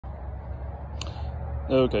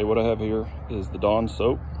Okay, what I have here is the Dawn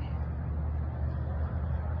soap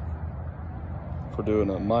for doing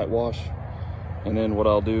a mite wash. And then what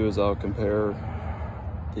I'll do is I'll compare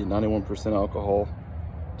the 91% alcohol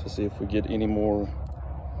to see if we get any more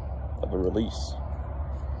of a release.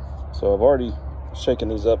 So I've already shaken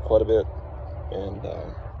these up quite a bit and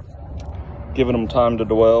given them time to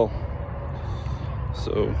dwell.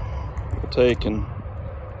 So we'll take, and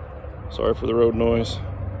sorry for the road noise,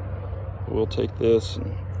 we'll take this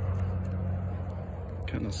and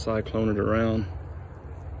kind of cyclone it around.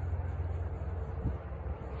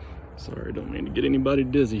 Sorry, don't mean to get anybody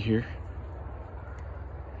dizzy here.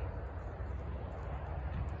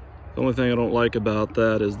 The only thing I don't like about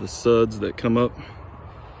that is the suds that come up.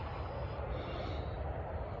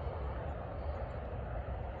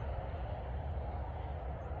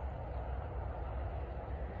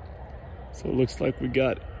 So it looks like we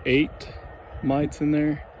got 8 mites in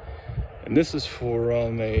there. And this is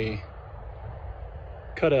from a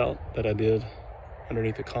cutout that I did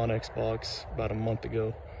underneath the Connex box about a month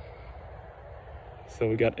ago. So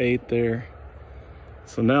we got 8 there.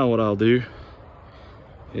 So now what I'll do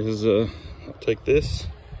is I'll take this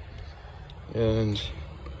and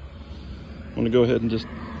I'm gonna go ahead and just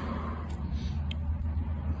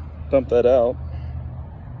dump that out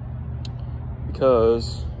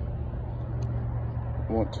because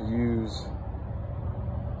I want to use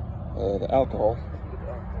the alcohol.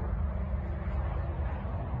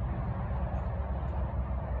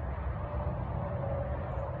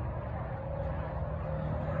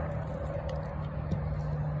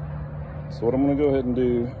 So what I'm going to go ahead and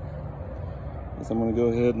do is I'm going to go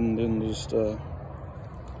ahead and then just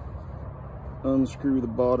unscrew the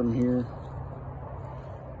bottom here.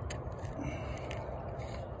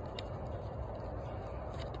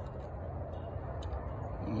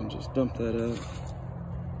 And then just dump that out.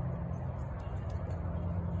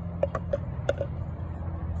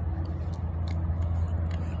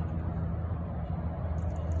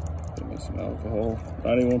 Give me some alcohol,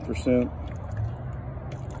 91%.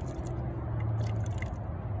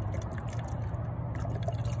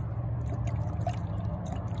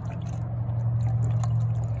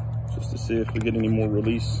 To see if we get any more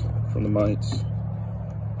release from the mites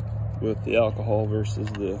with the alcohol versus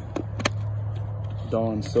the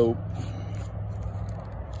Dawn soap.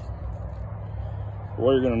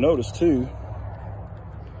 What you're going to notice too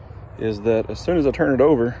is that as soon as I turn it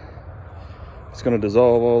over, it's going to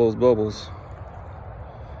dissolve all those bubbles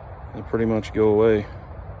and pretty much go away.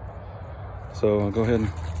 So I'll go ahead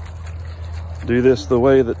and do this the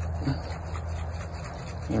way that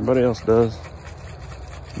everybody else does.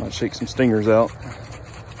 Might shake some stingers out.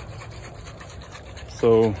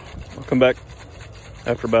 So I'll come back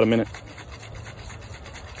after about a minute.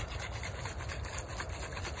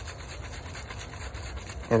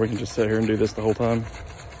 Or we can just sit here and do this the whole time.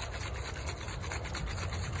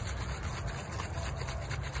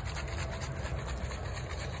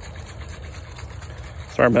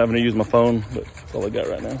 Sorry I'm having to use my phone, but that's all I got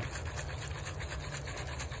right now.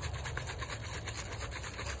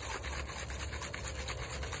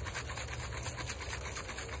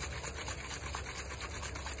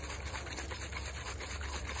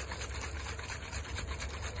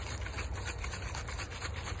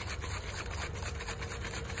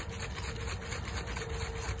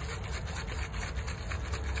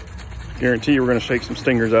 Guarantee you we're gonna shake some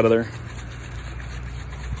stingers out of there.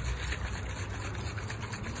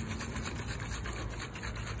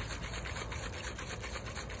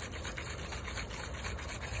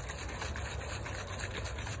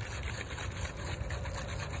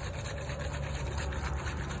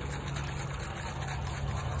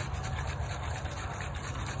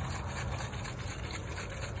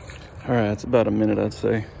 All right, it's about a minute, I'd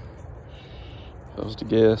say. If I was to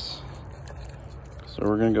guess. So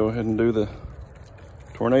we're gonna go ahead and do the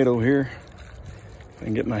tornado here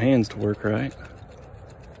and get my hands to work right.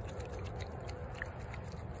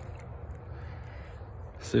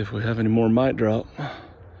 See if we have any more mite drop. I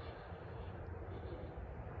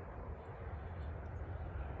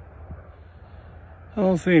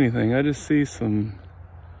don't see anything. I just see some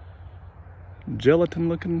gelatin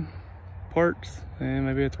looking parts, and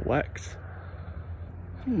maybe it's wax.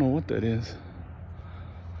 I don't know what that is.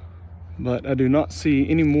 But I do not see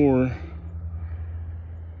any more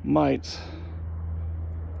mites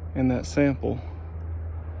in that sample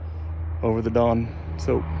over the Dawn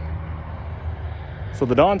soap. So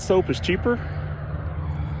the Dawn soap is cheaper.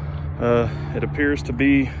 It appears to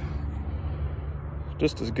be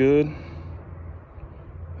just as good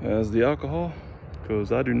as the alcohol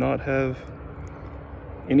because I do not have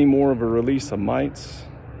any more of a release of mites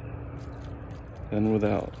than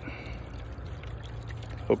without.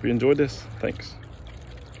 Hope you enjoyed this. Thanks.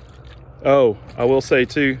 Oh, I will say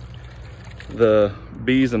too, the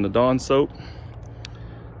bees and the Dawn soap,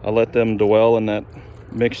 I let them dwell in that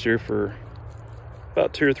mixture for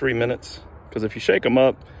about 2 or 3 minutes, because if you shake them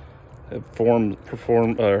up, it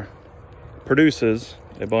produces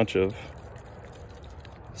a bunch of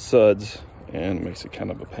suds and makes it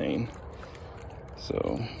kind of a pain.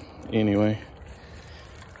 So anyway,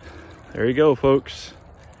 there you go, folks.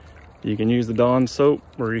 You can use the Dawn soap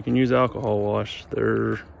or you can use alcohol wash.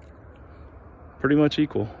 They're pretty much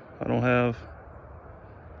equal. I don't have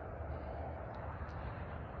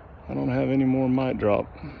any more mite drop.